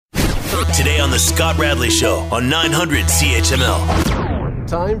Today on the Scott Radley Show on 900 CHML.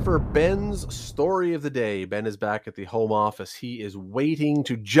 Time for Ben's story of the day. Ben is back at the home office. He is waiting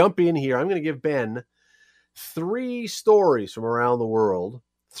to jump in here. I'm going to give Ben 3 stories from around the world,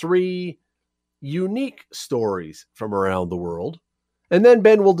 3 unique stories from around the world, and then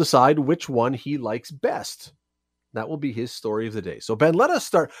Ben will decide which one he likes best. That will be his story of the day. So Ben, let us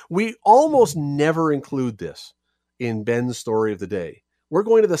start. We almost never include this in Ben's story of the day. We're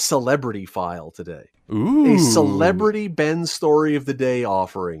going to the celebrity file today. Ooh. A celebrity Ben story of the day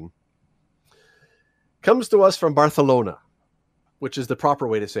offering comes to us from Barcelona, which is the proper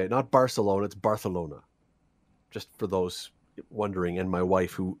way to say it. Not Barcelona, it's Barcelona. Just for those wondering, and my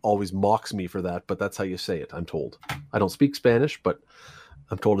wife who always mocks me for that, but that's how you say it, I'm told. I don't speak Spanish, but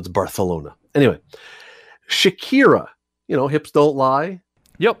I'm told it's Barcelona. Anyway, Shakira, hips don't lie.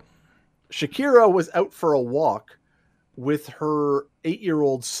 Yep. Shakira was out for a walk with her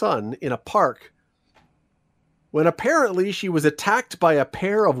 8-year-old son in a park when apparently she was attacked by a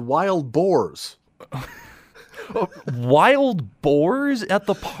pair of wild boars. Wild boars at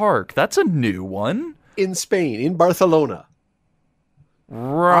the park? That's a new one. In Spain, in Barcelona.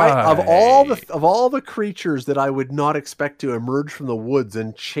 Right. Of all the creatures that I would not expect to emerge from the woods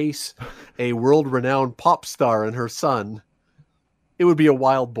and chase a world-renowned pop star and her son, it would be a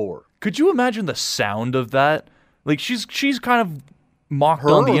wild boar. Could you imagine the sound of that? Like she's kind of mocked Her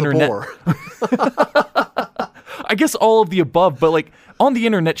on the or internet. I guess all of the above, but like on the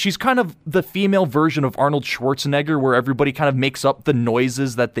internet, she's kind of the female version of Arnold Schwarzenegger, where everybody kind of makes up the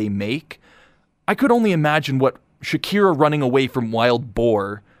noises that they make. I could only imagine what Shakira running away from wild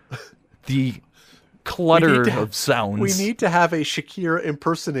boar, the clutter of sounds. We need to have a Shakira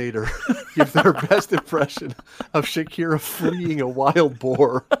impersonator give their best impression of Shakira fleeing a wild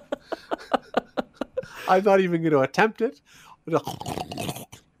boar. I'm not even going to attempt it.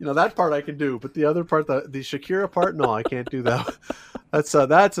 That part I can do, but the other part, the Shakira part, no, I can't do that.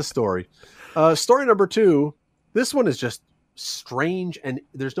 That's a story. Story number 2. This one is just strange, and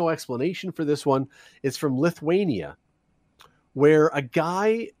there's no explanation for this one. It's from Lithuania, where a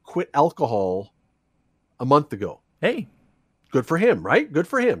guy quit alcohol a month ago. Hey, good for him, right? Good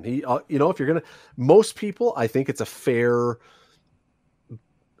for him. He, if you're gonna, most people, I think it's a fair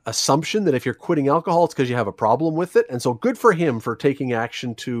assumption that if you're quitting alcohol, it's because you have a problem with it. And so good for him for taking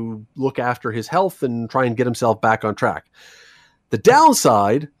action to look after his health and try and get himself back on track. The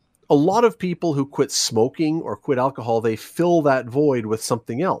downside, a lot of people who quit smoking or quit alcohol, they fill that void with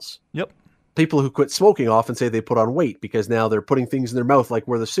something else. Yep. People who quit smoking often say they put on weight because now they're putting things in their mouth like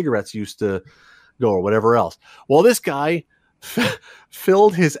where the cigarettes used to go or whatever else. Well, this guy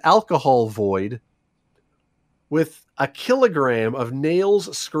filled his alcohol void with 1 kilogram of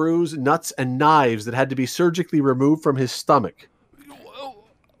nails, screws, nuts, and knives that had to be surgically removed from his stomach.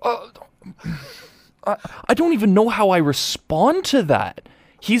 I don't even know how I respond to that.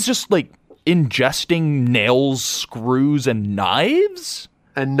 He's just like ingesting nails, screws, and knives?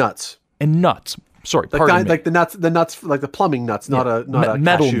 And nuts. Sorry, pardon me. Like the nuts, like the plumbing nuts, not a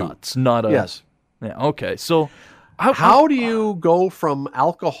metal cashew. nuts, not a... Yes. Yeah, okay. So how do you go from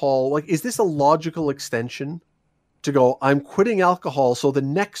alcohol? Like, is this a logical extension to go, I'm quitting alcohol, so the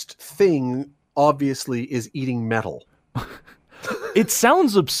next thing obviously is eating metal? It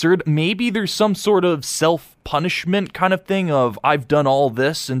sounds absurd. Maybe there's some sort of self-punishment kind of thing of, I've done all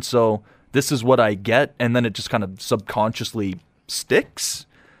this, and so this is what I get, and then it just kind of subconsciously sticks.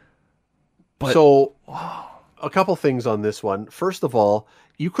 But, so, a couple things on this one. First of all,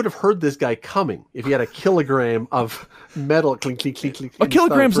 you could have heard this guy coming if he had 1 kilogram of metal. Clink, clink, clink, clink. 1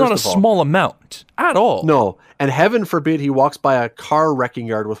 kilogram's not a small amount at all. No, and heaven forbid he walks by a car wrecking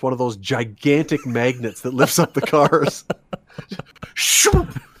yard with one of those gigantic magnets that lifts up the cars.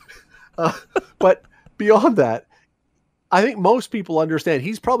 But beyond that, I think most people understand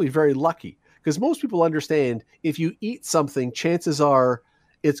he's probably very lucky, because most people understand if you eat something, chances are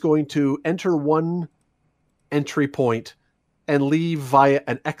it's going to enter one entry point and leave via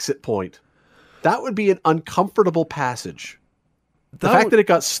an exit point. That would be an uncomfortable passage. The fact that it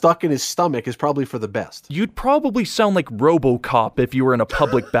got stuck in his stomach is probably for the best. You'd probably sound like RoboCop if you were in a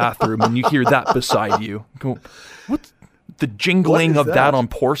public bathroom and you hear that beside you. Go, what? The jingling of that on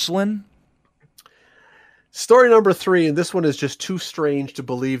porcelain? Story number 3, and this one is just too strange to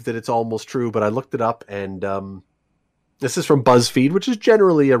believe that it's almost true, but I looked it up, and this is from BuzzFeed, which is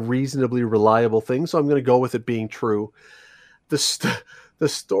generally a reasonably reliable thing, so I'm going to go with it being true. The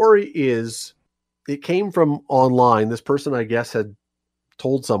story is, it came from online. This person, I guess, had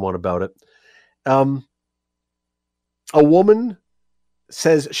told someone about it. A woman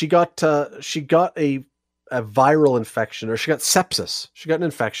says she got a viral infection, or she got sepsis. She got an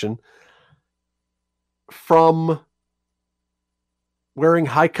infection from wearing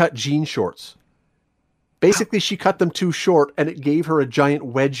high-cut jean shorts. Basically, she cut them too short, and it gave her a giant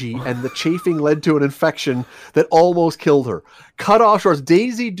wedgie, and the chafing led to an infection that almost killed her. Cut off shorts.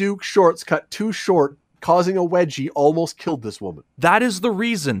 Daisy Duke shorts cut too short, causing a wedgie, almost killed this woman. That is the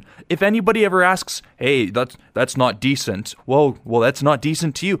reason. If anybody ever asks, hey, that's not decent. Well, that's not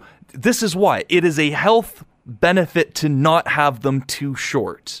decent to you. This is why. It is a health benefit to not have them too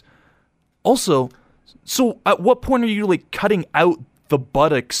short. Also, so at what point are you like cutting out the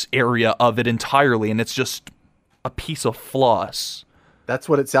buttocks area of it entirely and it's just a piece of floss? That's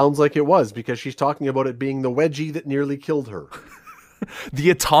what it sounds like it was, because she's talking about it being the wedgie that nearly killed her. The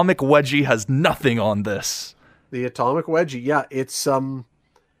atomic wedgie has nothing on this. The atomic wedgie, yeah, it's the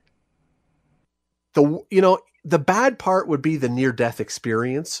bad part would be the near-death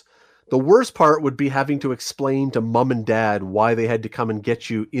experience. The worst part would be having to explain to mom and dad why they had to come and get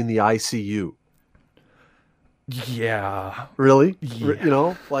you in the ICU. Yeah. Really?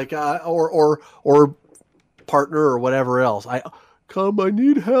 Yeah. Like or partner or whatever else. I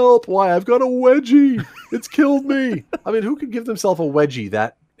need help. Why? I've got a wedgie. It's killed me. I mean, who could give themselves a wedgie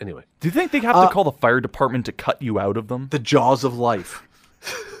that anyway? Do you think they have to call the fire department to cut you out of them? The jaws of life.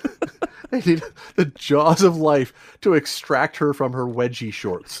 They need the jaws of life to extract her from her wedgie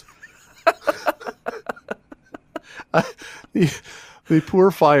shorts. The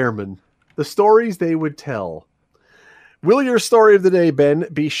poor firemen. The stories they would tell. Will your story of the day, Ben,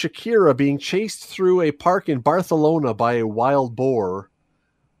 be Shakira being chased through a park in Barcelona by a wild boar?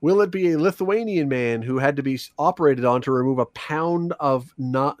 Will it be a Lithuanian man who had to be operated on to remove a pound of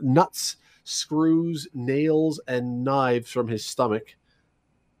nuts, screws, nails, and knives from his stomach?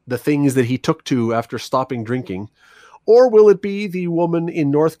 The things that he took to after stopping drinking. Or will it be the woman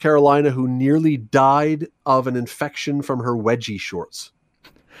in North Carolina who nearly died of an infection from her wedgie shorts?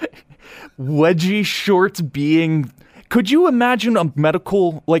 Wedgie shorts being... Could you imagine a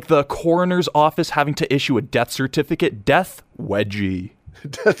medical, like the coroner's office having to issue a death certificate? Death, wedgie.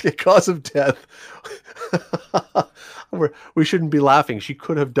 Cause of death. We shouldn't be laughing. She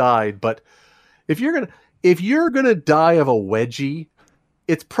could have died, but if you're gonna die of a wedgie,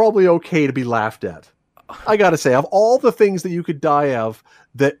 it's probably okay to be laughed at. I gotta say, of all the things that you could die of,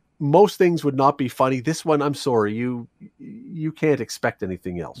 that most things would not be funny, this one, I'm sorry, you can't expect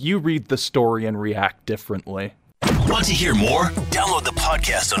anything else. You read the story and react differently. Want to hear more? Download the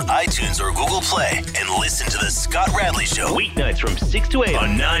podcast on iTunes or Google Play and listen to The Scott Radley Show. Weeknights from 6 to 8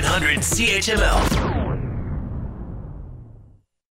 on 900 CHML.